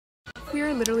We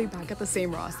are literally back at the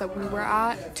same Ross that we were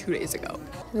at 2 days ago.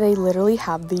 They literally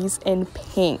have these in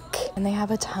pink. And they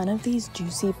have a ton of these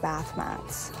juicy bath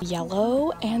mats.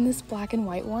 Yellow and this black and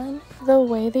white one. The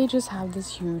way they just have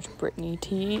this huge Britney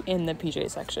tee in the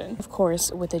PJ section. Of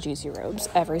course, with the juicy robes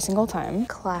every single time.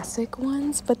 Classic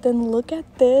ones, but then look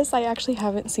at this. I actually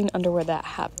haven't seen underwear that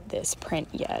have this print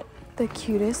yet. The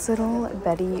cutest little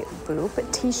Betty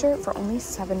Boop t-shirt for only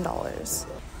 $7.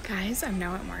 Guys, I'm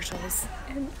now at Marshall's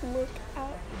and look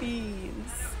at these.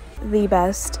 The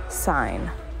best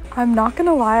sign. I'm not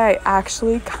gonna lie, I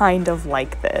actually kind of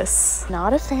like this.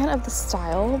 Not a fan of the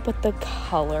style, but the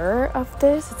color of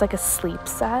this, it's like a sleep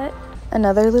set.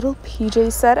 Another little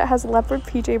PJ set. It has leopard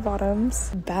PJ bottoms.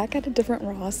 Back at a different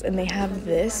Ross, and they have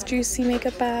this juicy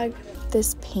makeup bag,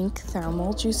 this pink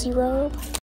thermal juicy robe.